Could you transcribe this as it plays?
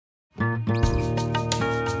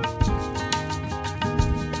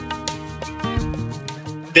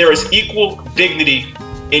there is equal dignity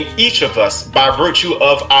in each of us by virtue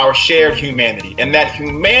of our shared humanity. And that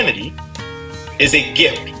humanity is a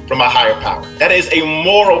gift from a higher power. That is a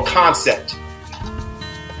moral concept.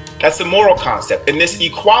 That's a moral concept. And this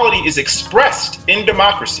equality is expressed in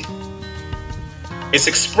democracy. It's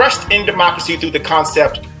expressed in democracy through the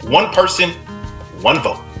concept, one person, one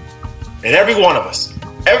vote. And every one of us,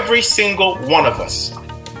 every single one of us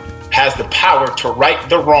has the power to right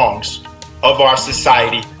the wrongs of our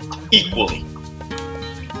society equally.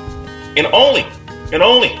 And only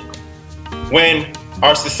when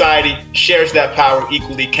our society shares that power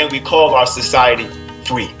equally can we call our society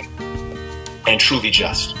free and truly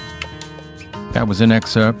just. That was an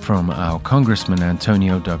excerpt from our Congressman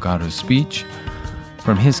Antonio Delgado's speech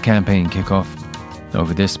from his campaign kickoff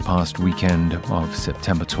over this past weekend of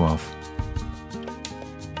September 12th.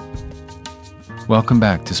 Welcome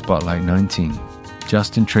back to Spotlight 19.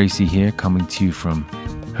 Justin Tracy here, coming to you from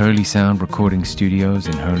Hurley Sound Recording Studios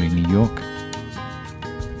in Hurley, New York.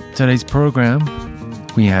 Today's program,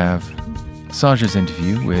 we have Saja's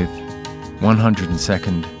interview with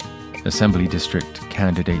 102nd Assembly District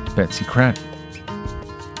candidate Betsy Kratt.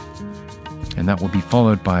 And that will be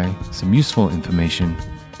followed by some useful information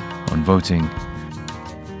on voting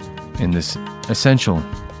in this essential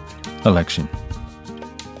election.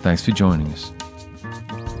 Thanks for joining us.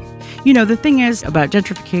 You know, the thing is about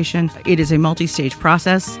gentrification, it is a multi-stage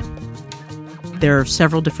process. There are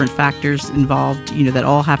several different factors involved, that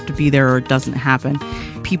all have to be there or it doesn't happen.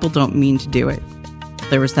 People don't mean to do it.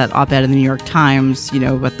 There was that op-ed in the New York Times,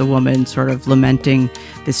 about the woman sort of lamenting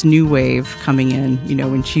this new wave coming in,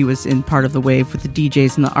 when she was in part of the wave with the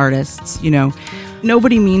DJs and the artists,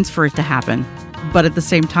 Nobody means for it to happen. But at the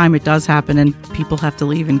same time, it does happen and people have to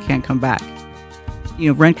leave and can't come back.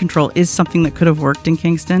 Rent control is something that could have worked in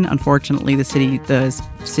Kingston. Unfortunately, the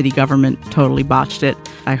city government totally botched it.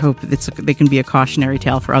 I hope they can be a cautionary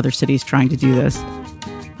tale for other cities trying to do this.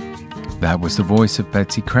 That was the voice of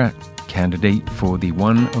Betsy Kratt, candidate for the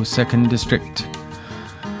 102nd District.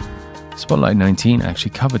 Spotlight 19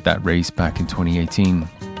 actually covered that race back in 2018.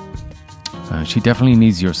 She definitely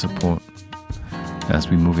needs your support as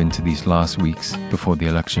we move into these last weeks before the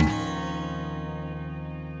election.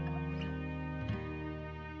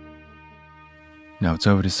 Now it's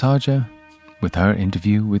over to Saja with her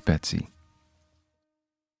interview with Betsy.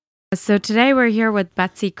 So today we're here with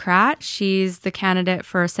Betsy Kratt. She's the candidate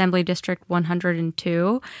for Assembly District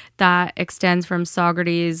 102 that extends from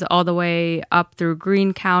Saugerties all the way up through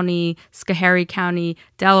Greene County, Schoharie County,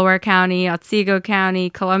 Delaware County, Otsego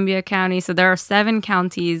County, Columbia County. So there are 7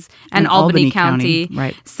 counties and Albany County.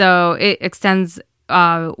 Right. So it extends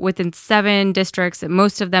within 7 districts.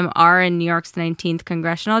 Most of them are in New York's 19th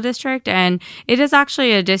Congressional District. And it is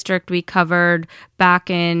actually a district we covered back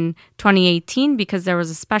in 2018 because there was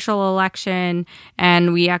a special election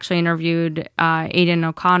and we actually interviewed Aidan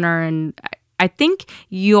O'Connor. And I think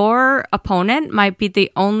your opponent might be the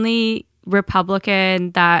only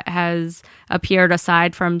Republican that has appeared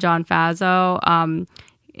aside from John Faso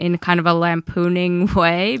in kind of a lampooning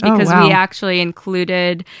way because we actually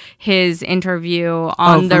included his interview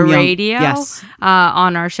on the radio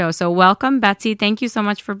on our show. So welcome, Betsy. Thank you so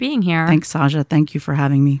much for being here. Thanks, Saja. Thank you for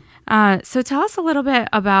having me. So tell us a little bit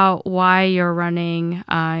about why you're running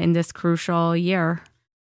in this crucial year.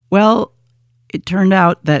 Well, it turned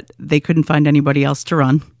out that they couldn't find anybody else to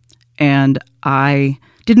run. And I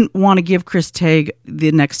didn't want to give Chris Tague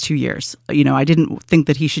the next 2 years. I didn't think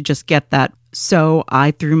that he should just get that. So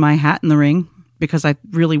I threw my hat in the ring because I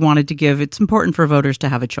really wanted to it's important for voters to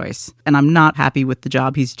have a choice. And I'm not happy with the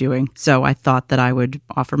job he's doing. So I thought that I would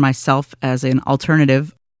offer myself as an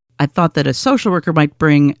alternative. I thought that a social worker might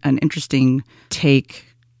bring an interesting take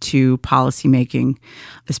to policymaking,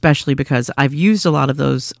 especially because I've used a lot of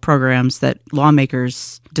those programs that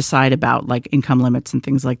lawmakers decide about, like income limits and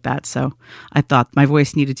things like that. So I thought my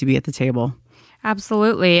voice needed to be at the table.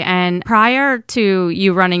 Absolutely. And prior to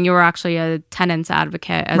you running, you were actually a tenants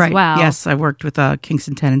advocate as well. Yes, I worked with a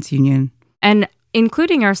Kingston Tenants Union. And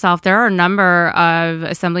including yourself, there are a number of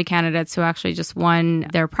assembly candidates who actually just won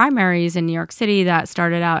their primaries in New York City that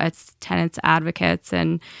started out as tenants advocates.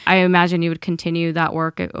 And I imagine you would continue that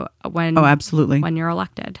work absolutely. when you're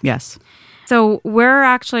elected. Yes. So we're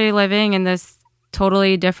actually living in this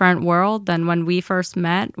totally different world than when we first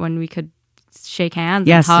met, when we could shake hands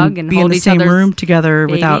and hug and be hold in the each same other's room together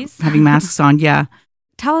babies. Without having masks on. Yeah.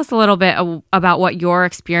 Tell us a little bit about what your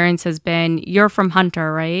experience has been. You're from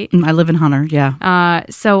Hunter, right? I live in Hunter, yeah.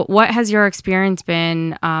 So what has your experience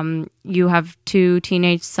been? You have 2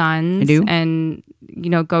 teenage sons. I do. And,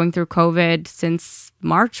 going through COVID since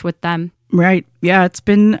March with them. Right. Yeah, it's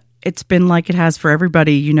been it's been like it has for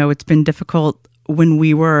everybody. It's been difficult when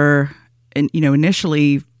we were,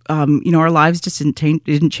 initially, our lives just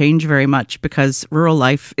didn't change very much because rural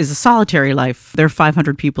life is a solitary life. There are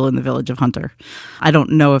 500 people in the village of Hunter. I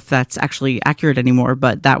don't know if that's actually accurate anymore,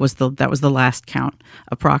 but that was the last count,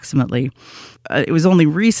 approximately. It was only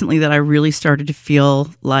recently that I really started to feel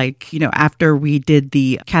like, after we did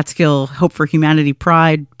the Catskill Hope for Humanity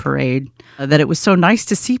Pride Parade, that it was so nice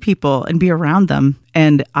to see people and be around them,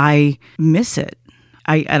 and I miss it.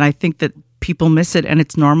 I think that people miss it, and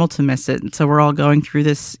it's normal to miss it. And so we're all going through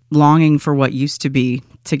this longing for what used to be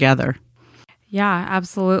together. Yeah,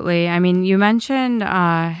 absolutely. I mean, you mentioned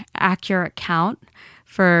accurate count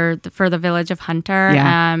for the village of Hunter,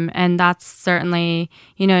 yeah. And that's certainly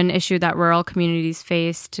an issue that rural communities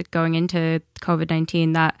faced going into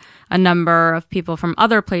COVID-19. That a number of people from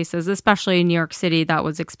other places, especially New York City, that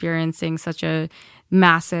was experiencing such a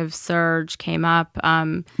massive surge came up.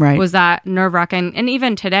 Right. Was that nerve-wracking? And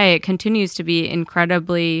even today, it continues to be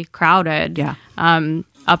incredibly crowded. Yeah.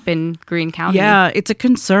 Up in Greene County. Yeah, it's a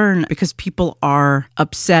concern because people are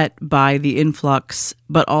upset by the influx,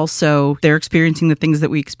 but also they're experiencing the things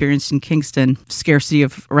that we experienced in Kingston. Scarcity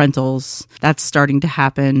of rentals, that's starting to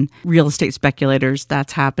happen. Real estate speculators,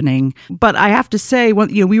 that's happening. But I have to say,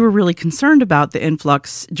 we were really concerned about the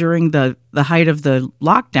influx during the height of the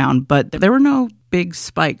lockdown, but there were no big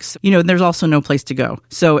spikes. There's also no place to go.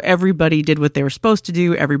 So everybody did what they were supposed to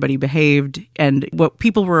do. Everybody behaved. And what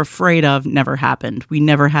people were afraid of never happened. We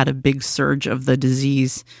never had a big surge of the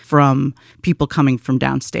disease from people coming from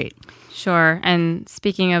downstate. Sure. And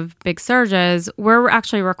speaking of big surges, we're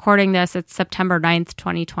actually recording this. It's September 9th,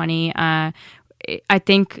 2020. I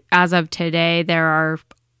think as of today, there are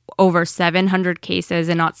over 700 cases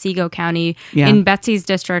in Otsego County. Yeah. In Betsy's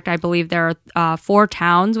district, I believe there are 4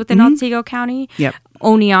 towns within Otsego County. Yep.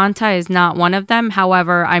 Oneonta is not one of them.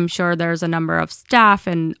 However, I'm sure there's a number of staff,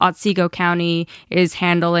 and Otsego County is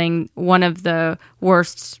handling one of the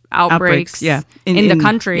worst outbreaks yeah. in the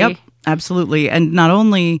country. Yep, absolutely. And not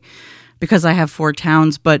only because I have 4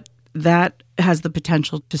 towns, but that has the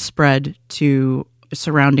potential to spread to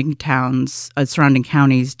surrounding towns, surrounding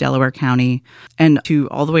counties, Delaware County, and to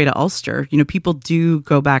all the way to Ulster. People do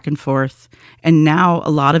go back and forth. And now a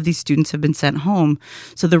lot of these students have been sent home.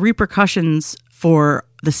 So the repercussions for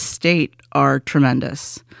the state are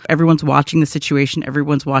tremendous. Everyone's watching the situation.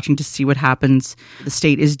 Everyone's watching to see what happens. The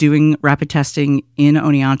state is doing rapid testing in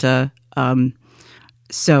Oneonta.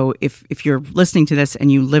 So if you're listening to this and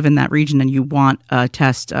you live in that region and you want a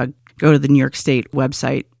test, go to the New York State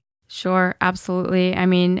website. Sure, absolutely. I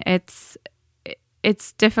mean, it's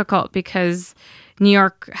difficult because New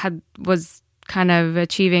York was kind of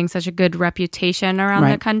achieving such a good reputation around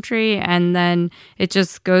the country, and then it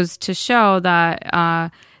just goes to show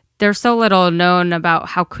that there's so little known about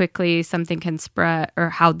how quickly something can spread or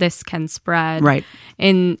how this can spread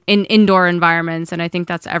in indoor environments. And I think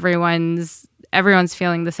that's everyone's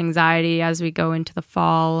feeling this anxiety as we go into the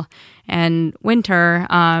fall and winter.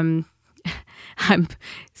 I'm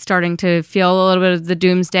starting to feel a little bit of the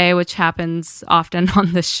doomsday, which happens often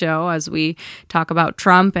on this show as we talk about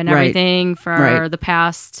Trump and everything for the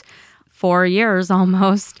past 4 years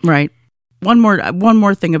almost. Right. One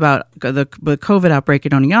more thing about the COVID outbreak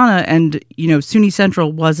in Oneonta, and SUNY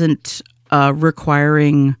Central wasn't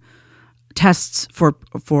requiring tests for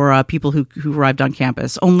people who arrived on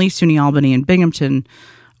campus. Only SUNY Albany and Binghamton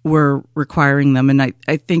were requiring them. And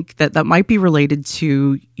I think that might be related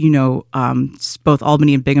to, both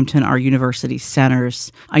Albany and Binghamton are university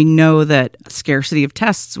centers. I know that scarcity of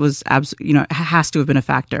tests was has to have been a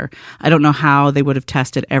factor. I don't know how they would have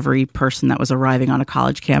tested every person that was arriving on a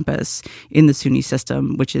college campus in the SUNY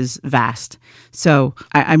system, which is vast. So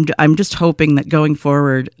I'm just hoping that going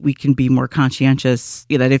forward, we can be more conscientious,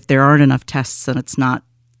 that if there aren't enough tests, then it's not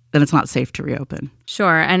safe to reopen.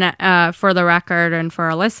 Sure. And for the record and for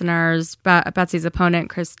our listeners, Betsy's opponent,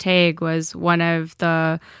 Chris Tague, was one of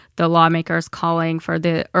the lawmakers calling for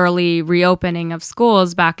the early reopening of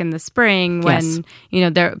schools back in the spring when,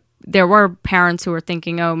 there were parents who were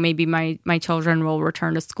thinking, oh, maybe my children will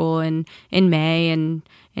return to school in May and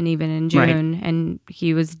even in June. Right. And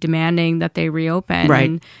he was demanding that they reopen. Right.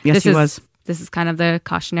 And yes, he was. This is kind of the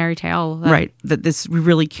cautionary tale. Right. That we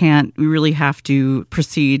really have to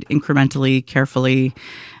proceed incrementally, carefully.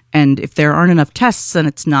 And if there aren't enough tests, then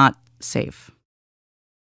it's not safe.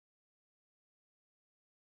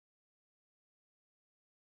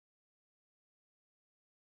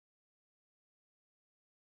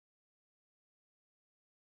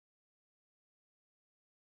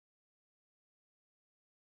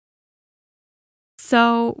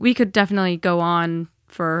 So we could definitely go on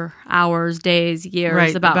for hours, days, years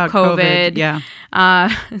Right, about COVID. Yeah.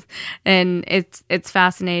 And it's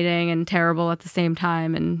fascinating and terrible at the same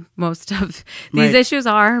time. And most of these issues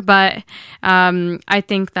are, but I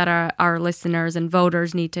think that our listeners and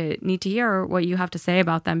voters need to hear what you have to say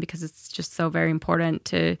about them, because it's just so very important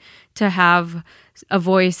to have a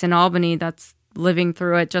voice in Albany that's living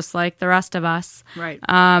through it just like the rest of us. Right.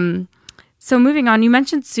 So moving on, you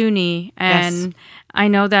mentioned SUNY, and Yes. I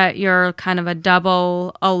know that you're kind of a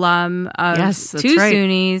double alum of Yes, that's two right.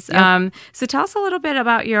 SUNYs. Yep. So tell us a little bit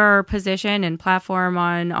about your position and platform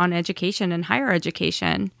on education and higher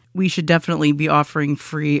education. We should definitely be offering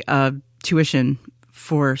free tuition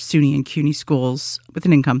for SUNY and CUNY schools with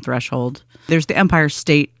an income threshold. There's the Empire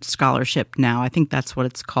State Scholarship now. I think that's what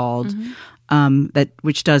it's called,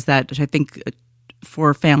 which does that, which I think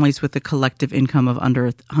for families with a collective income of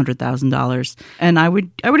under $100,000. And I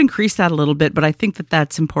would increase that a little bit, but I think that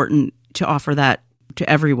that's important to offer that to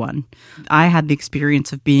everyone. I had the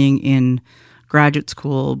experience of being in graduate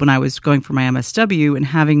school when I was going for my MSW and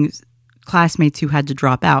having classmates who had to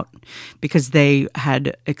drop out because they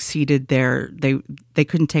had exceeded they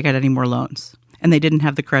couldn't take out any more loans, and they didn't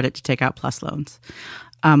have the credit to take out plus loans.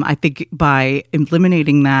 I think by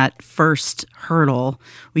eliminating that first hurdle,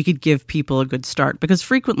 we could give people a good start. Because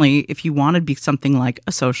frequently, if you want to be something like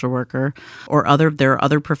a social worker or there are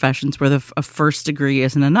other professions where a first degree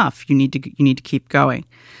isn't enough. You need to keep going.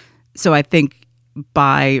 So I think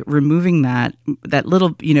by removing that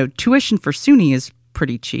little, tuition for SUNY is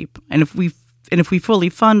pretty cheap. And if we fully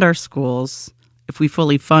fund our schools, if we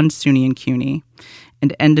fully fund SUNY and CUNY,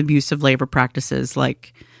 and end abusive labor practices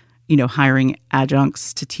like hiring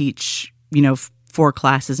adjuncts to teach, 4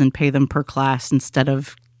 classes and pay them per class instead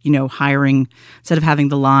of having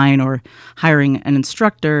the line or hiring an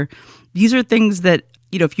instructor. These are things that,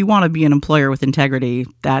 if you want to be an employer with integrity,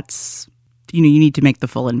 that's, you need to make the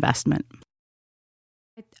full investment.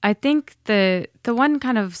 I think the one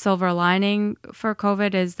kind of silver lining for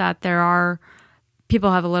COVID is that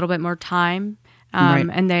people have a little bit more time, Right.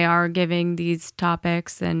 and they are giving these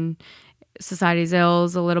topics and society's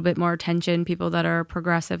ills a little bit more attention. People that are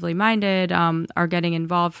progressively minded are getting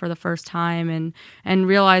involved for the first time and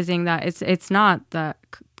realizing that it's not that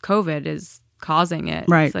COVID is causing it.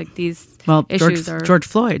 Right. It's like these George, issues are George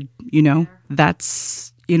Floyd,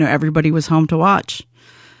 that's, everybody was home to watch.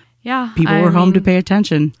 Yeah. People were home to pay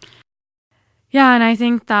attention. Yeah, and I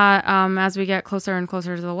think that as we get closer and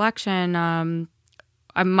closer to the election,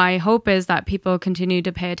 my hope is that people continue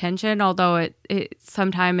to pay attention, although it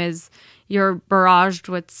sometimes you're barraged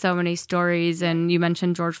with so many stories, and you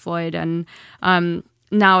mentioned George Floyd, and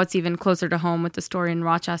now it's even closer to home with the story in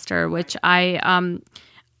Rochester, which I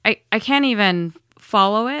can't even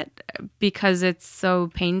follow it because it's so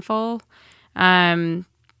painful, and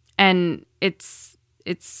it's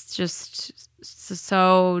just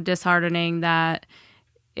so disheartening that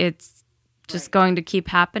it's just going to keep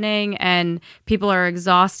happening, and people are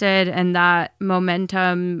exhausted, and that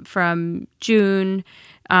momentum from June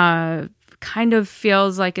kind of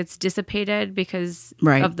feels like it's dissipated because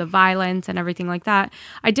Right. of the violence and everything like that.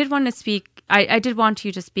 I did want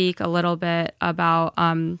you to speak a little bit about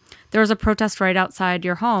there was a protest right outside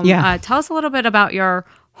your home. Yeah. Tell us a little bit about your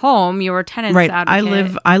home. You were tenants Right.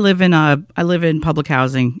 advocate. I live in public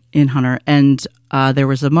housing in Hunter, and there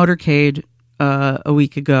was a motorcade a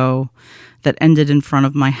week ago that ended in front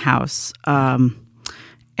of my house,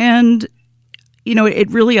 and it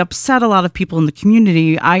really upset a lot of people in the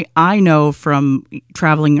community. I know from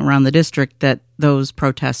traveling around the district that those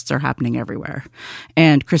protests are happening everywhere,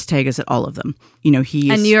 and Chris Tague is at all of them.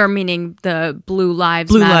 And you're meaning the Blue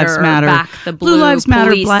Lives Lives Matter, back the blue, Blue Lives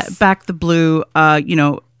police. Matter, back the blue.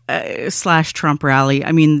 / Trump rally.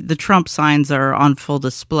 I mean, the Trump signs are on full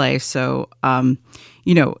display. So,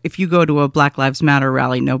 if you go to a Black Lives Matter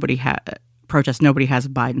rally, nobody has a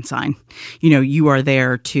Biden sign. You are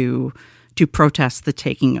there to protest the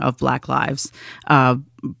taking of Black lives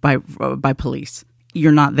by police.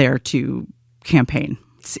 You're not there to campaign.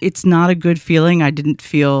 It's not a good feeling. I didn't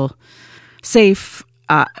feel safe,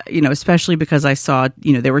 especially because I saw,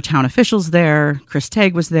 there were town officials there. Chris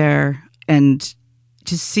Tague was there. And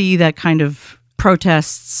to see that kind of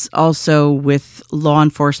protests also with law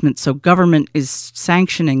enforcement, so government is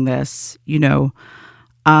sanctioning this, it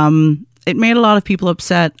made a lot of people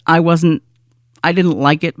upset. I didn't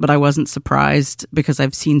like it, but I wasn't surprised because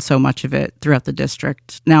I've seen so much of it throughout the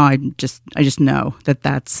district. Now I just know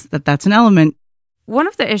that's an element. One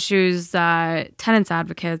of the issues that tenants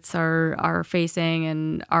advocates are facing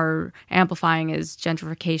and are amplifying is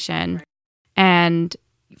gentrification. And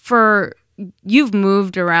for you've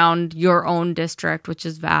moved around your own district, which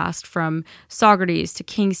is vast, from Saugerties to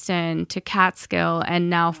Kingston to Catskill, and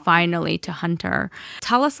now finally to Hunter.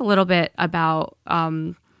 Tell us a little bit about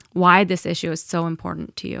why this issue is so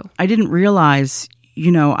important to you. I didn't realize,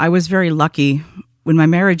 I was very lucky. When my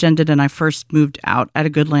marriage ended and I first moved out, I had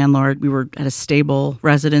a good landlord. We were at a stable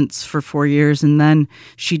residence for 4 years, and then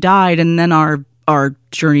she died, and then our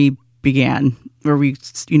journey began, where we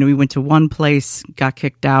went to one place, got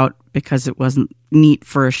kicked out because it wasn't neat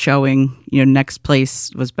for a showing. Next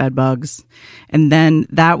place was bed bugs. And then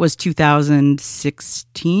that was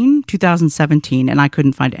 2017, and I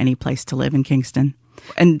couldn't find any place to live in Kingston.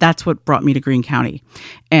 And that's what brought me to Greene County.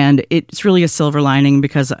 And it's really a silver lining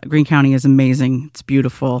because Greene County is amazing. It's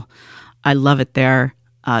beautiful. I love it there.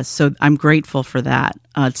 So I'm grateful for that.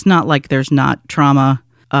 It's not like there's not trauma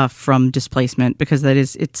from displacement, because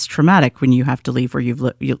it's traumatic when you have to leave where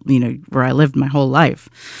where I lived my whole life.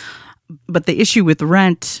 But the issue with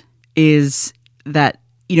rent is that,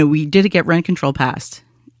 we did get rent control passed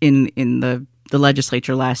in the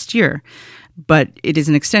legislature last year. But it is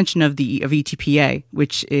an extension of ETPA,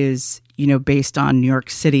 which is, based on New York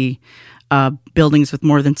City buildings with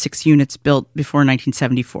more than 6 units built before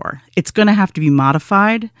 1974. It's going to have to be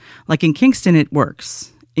modified. Like in Kingston, it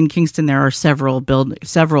works. In Kingston, there are several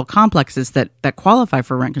complexes that qualify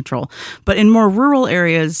for rent control. But in more rural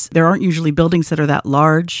areas, there aren't usually buildings that are that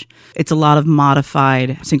large. It's a lot of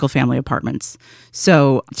modified single-family apartments.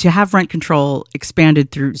 So to have rent control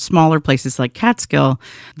expanded through smaller places like Catskill,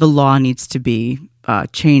 the law needs to be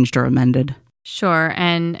changed or amended. Sure.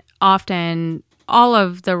 And often all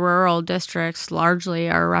of the rural districts largely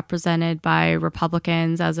are represented by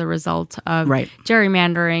Republicans as a result of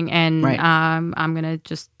gerrymandering. And I'm going to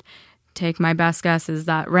just take my best guess is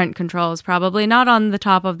that rent control is probably not on the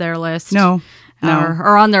top of their list. No.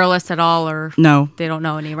 Or on their list at all. Or no. They don't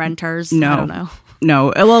know any renters. No. I don't know.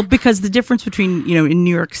 No. Well, because the difference between, in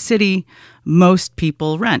New York City, most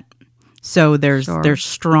people rent. So there's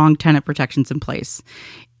strong tenant protections in place.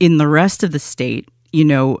 In the rest of the state,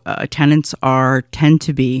 tenants tend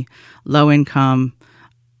to be low income,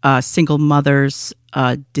 single mothers,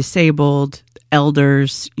 disabled,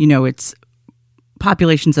 elders. It's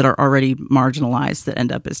populations that are already marginalized that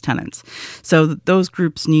end up as tenants. So those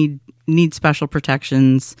groups need special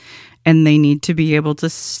protections, and they need to be able to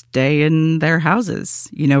stay in their houses,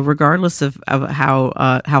 regardless of how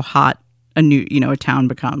hot a town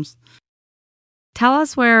becomes. Tell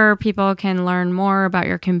us where people can learn more about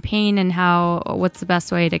your campaign and what's the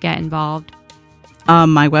best way to get involved.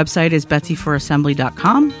 My website is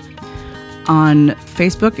betsyforassembly.com. On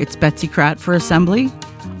Facebook, it's Betsy Kratt for Assembly.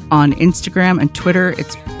 On Instagram and Twitter,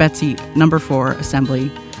 it's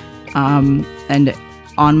Betsy4Assembly. And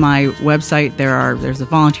on my website, there's a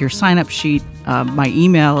volunteer sign-up sheet. My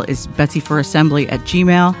email is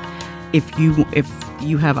betsyforassembly@gmail.com. If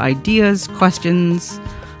you have ideas, questions,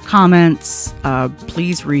 comments,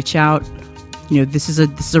 please reach out. This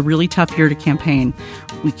is a really tough year to campaign.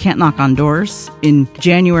 We can't knock on doors. In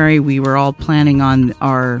January, we were all planning on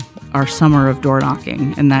our summer of door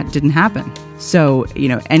knocking, and that didn't happen. So,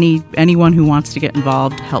 anyone who wants to get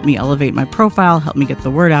involved, help me elevate my profile, help me get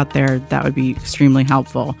the word out there, that would be extremely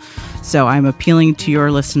helpful. So I'm appealing to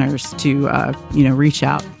your listeners to, reach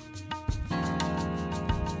out.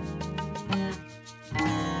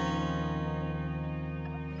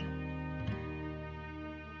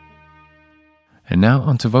 And now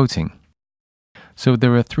on to voting. So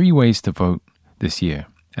there are 3 ways to vote this year: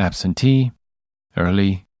 absentee,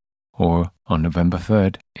 early, or on November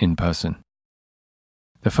 3rd, in person.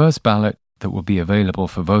 The first ballot that will be available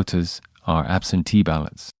for voters are absentee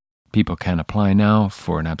ballots. People can apply now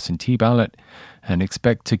for an absentee ballot and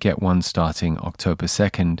expect to get one starting October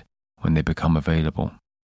 2nd when they become available.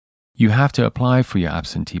 You have to apply for your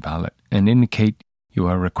absentee ballot and indicate you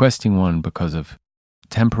are requesting one because of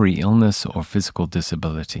temporary illness or physical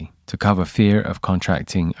disability to cover fear of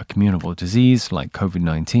contracting a communicable disease like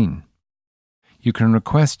COVID-19. You can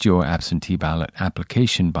request your absentee ballot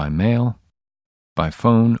application by mail, by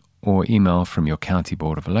phone, or email from your county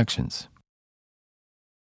board of elections.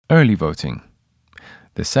 Early voting.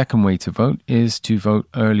 The second way to vote is to vote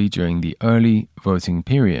early during the early voting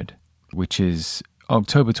period, which is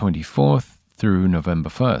October 24th through November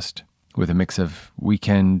 1st. With a mix of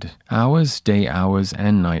weekend hours, day hours,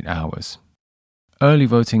 and night hours. Early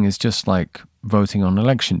voting is just like voting on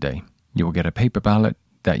election day. You will get a paper ballot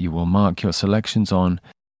that you will mark your selections on,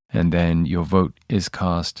 and then your vote is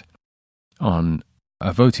cast on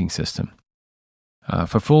a voting system.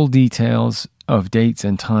 For full details of dates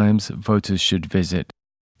and times, voters should visit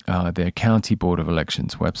their County Board of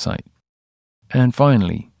Elections website. And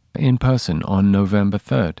finally, in person on November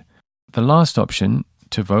 3rd. The last option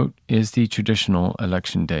to vote is the traditional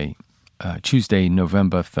election day, Tuesday,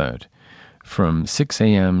 November 3rd, from 6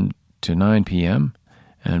 a.m. to 9 p.m.,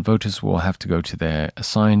 and voters will have to go to their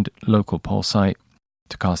assigned local poll site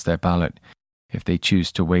to cast their ballot if they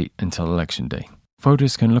choose to wait until Election Day.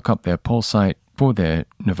 Voters can look up their poll site for their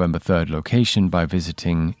November 3rd location by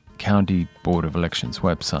visiting County Board of Elections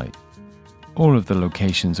website. All of the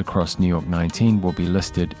locations across New York 19 will be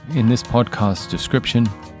listed in this podcast description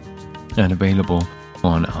and available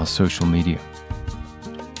on our social media.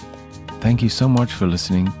 Thank you so much for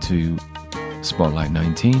listening to Spotlight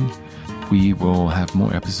 19. We will have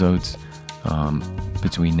more episodes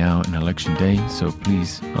between now and Election Day, so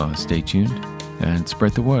please stay tuned and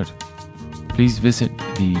spread the word. Please visit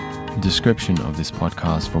the description of this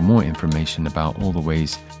podcast for more information about all the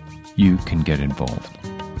ways you can get involved.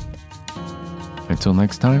 Until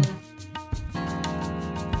next time,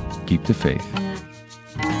 keep the faith.